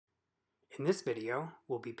In this video,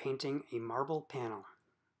 we'll be painting a marble panel.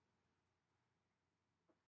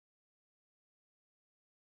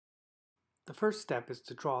 The first step is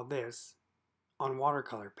to draw this on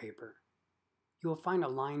watercolor paper. You will find a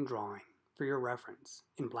line drawing for your reference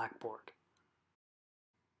in Blackboard.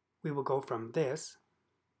 We will go from this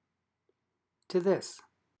to this.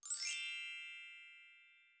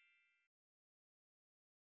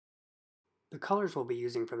 The colors we'll be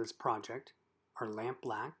using for this project are lamp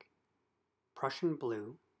black, Prussian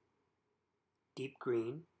blue, deep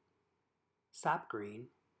green, sap green,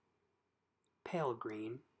 pale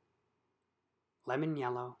green, lemon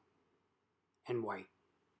yellow, and white.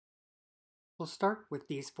 We'll start with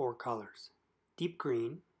these four colors: deep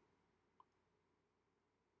green,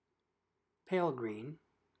 pale green,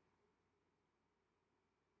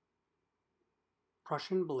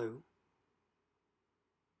 Prussian blue,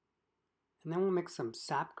 and then we'll mix some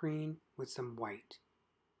sap green with some white.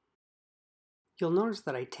 You'll notice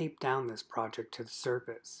that I taped down this project to the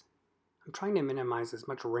surface. I'm trying to minimize as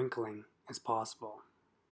much wrinkling as possible.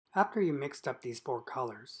 After you mixed up these four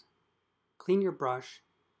colors, clean your brush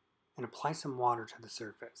and apply some water to the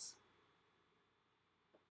surface.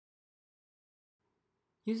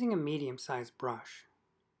 Using a medium-sized brush,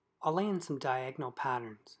 I'll lay in some diagonal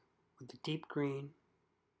patterns with the deep green,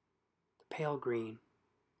 the pale green,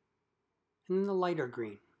 and then the lighter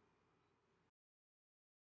green.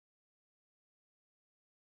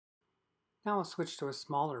 Now I'll switch to a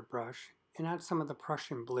smaller brush and add some of the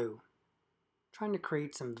Prussian blue, trying to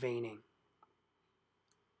create some veining.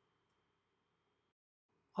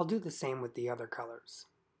 I'll do the same with the other colors.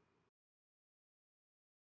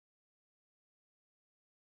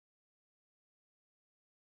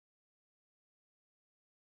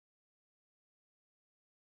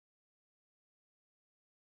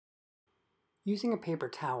 Using a paper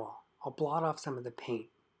towel, I'll blot off some of the paint,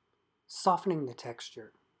 softening the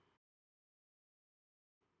texture.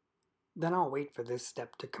 Then I'll wait for this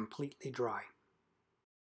step to completely dry.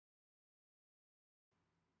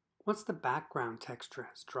 Once the background texture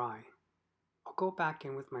has dried, I'll go back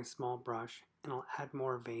in with my small brush and I'll add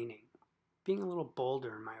more veining, being a little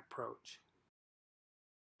bolder in my approach.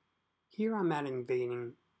 Here I'm adding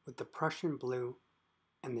veining with the Prussian blue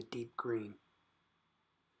and the deep green.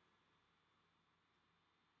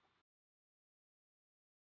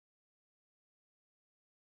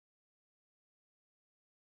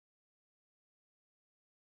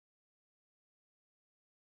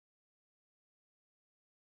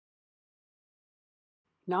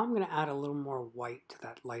 Now I'm going to add a little more white to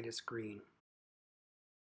that lightest green.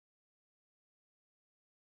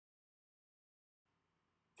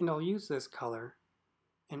 And I'll use this color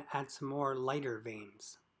and add some more lighter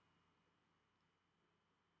veins.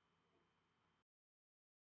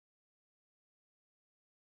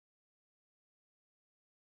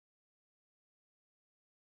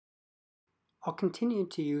 I'll continue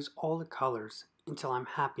to use all the colors until I'm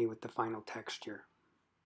happy with the final texture.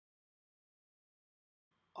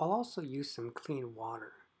 I'll also use some clean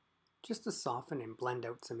water, just to soften and blend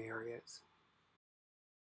out some areas.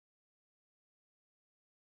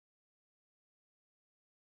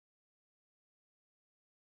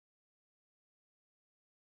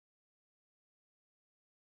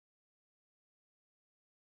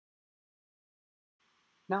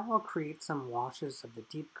 Now I'll create some washes of the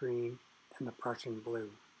deep green and the Prussian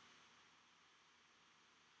blue.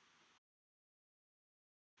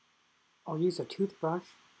 I'll use a toothbrush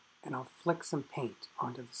and I'll flick some paint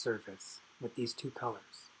onto the surface with these two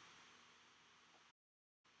colors.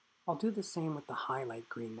 I'll do the same with the highlight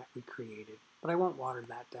green that we created, but I won't water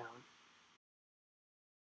that down.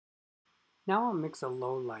 Now I'll mix a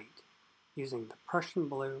low light using the Prussian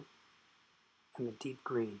blue and the deep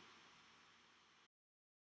green.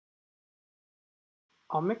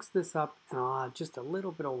 I'll mix this up and I'll add just a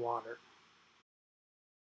little bit of water.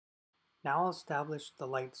 Now I'll establish the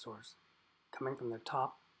light source coming from the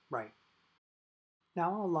top right.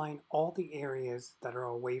 Now I'll line all the areas that are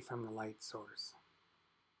away from the light source.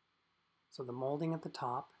 So the molding at the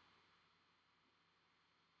top,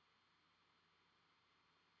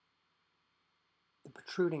 the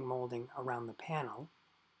protruding molding around the panel,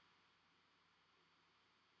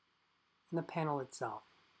 and the panel itself.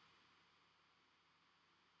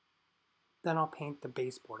 Then I'll paint the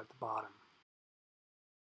baseboard at the bottom.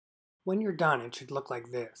 When you're done, it should look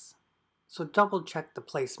like this. So double check the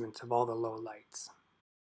placement of all the low lights.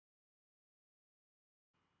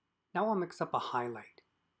 Now I'll mix up a highlight.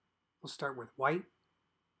 We'll start with white,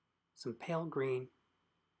 some pale green,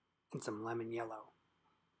 and some lemon yellow.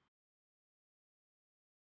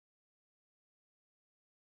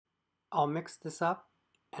 I'll mix this up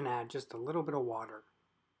and add just a little bit of water.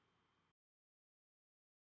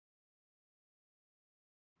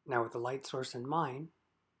 Now with the light source in mind,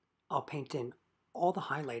 I'll paint in all the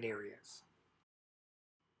highlight areas.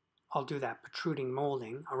 I'll do that protruding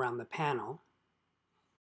molding around the panel.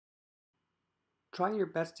 Try your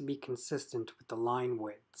best to be consistent with the line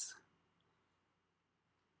widths.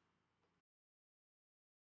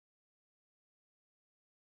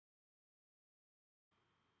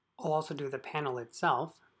 I'll also do the panel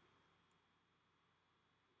itself.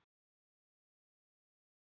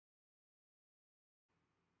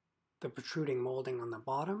 The protruding molding on the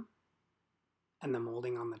bottom and the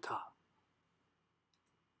molding on the top.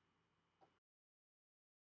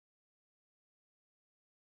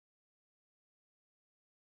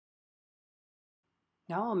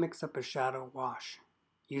 Now I'll mix up a shadow wash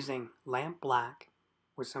using lamp black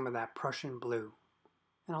with some of that Prussian blue,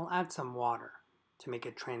 and I'll add some water to make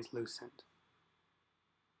it translucent.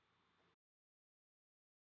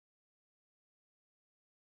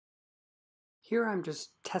 Here I'm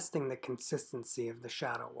just testing the consistency of the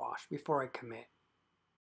shadow wash before I commit.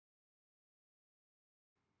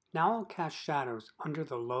 Now I'll cast shadows under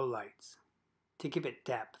the lowlights to give it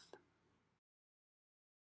depth.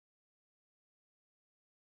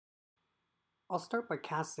 I'll start by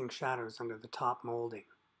casting shadows under the top molding.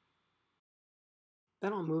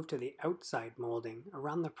 Then I'll move to the outside molding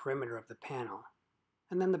around the perimeter of the panel,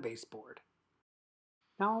 and then the baseboard.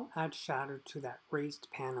 Now I'll add shadow to that raised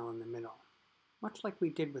panel in the middle, much like we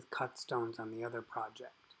did with cut stones on the other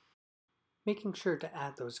project, making sure to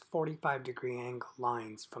add those 45-degree angle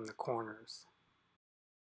lines from the corners.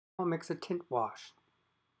 I'll mix a tint wash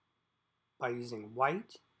by using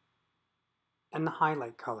white and the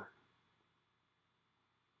highlight color.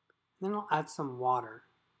 Then I'll add some water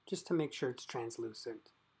just to make sure it's translucent.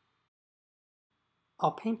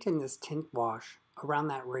 I'll paint in this tint wash around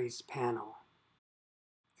that raised panel.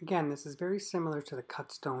 Again, this is very similar to the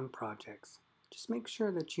cut stone projects. Just make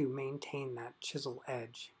sure that you maintain that chisel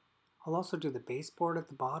edge. I'll also do the baseboard at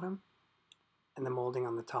the bottom and the molding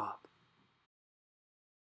on the top.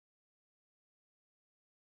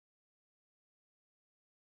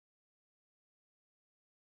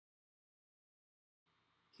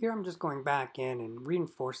 Here I'm just going back in and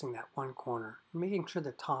reinforcing that one corner and making sure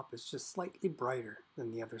the top is just slightly brighter than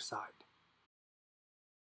the other side.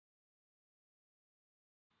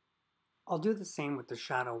 I'll do the same with the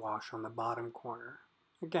shadow wash on the bottom corner.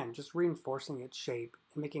 Again, just reinforcing its shape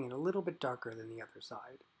and making it a little bit darker than the other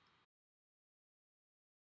side.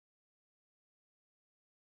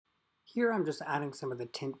 Here I'm just adding some of the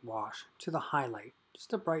tint wash to the highlight just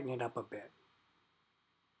to brighten it up a bit.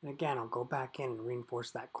 And again, I'll go back in and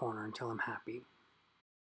reinforce that corner until I'm happy.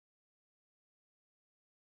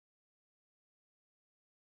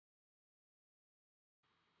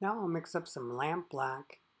 Now I'll mix up some lamp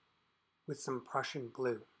black with some Prussian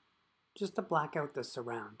blue, just to black out the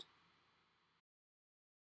surround.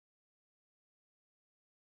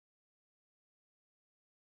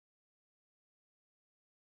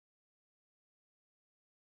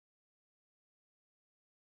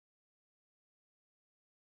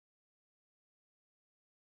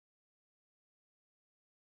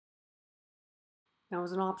 Now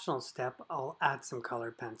as an optional step, I'll add some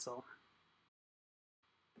colored pencil.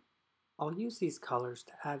 I'll use these colors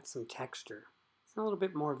to add some texture and a little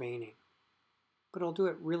bit more veining, but I'll do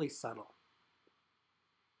it really subtle.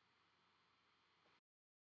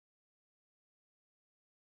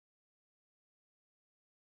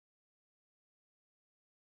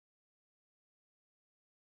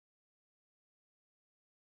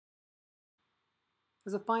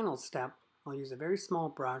 As a final step, I'll use a very small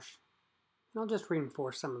brush and I'll just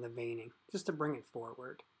reinforce some of the veining just to bring it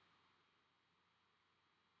forward.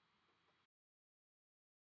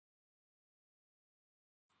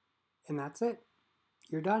 And that's it.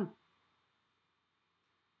 You're done.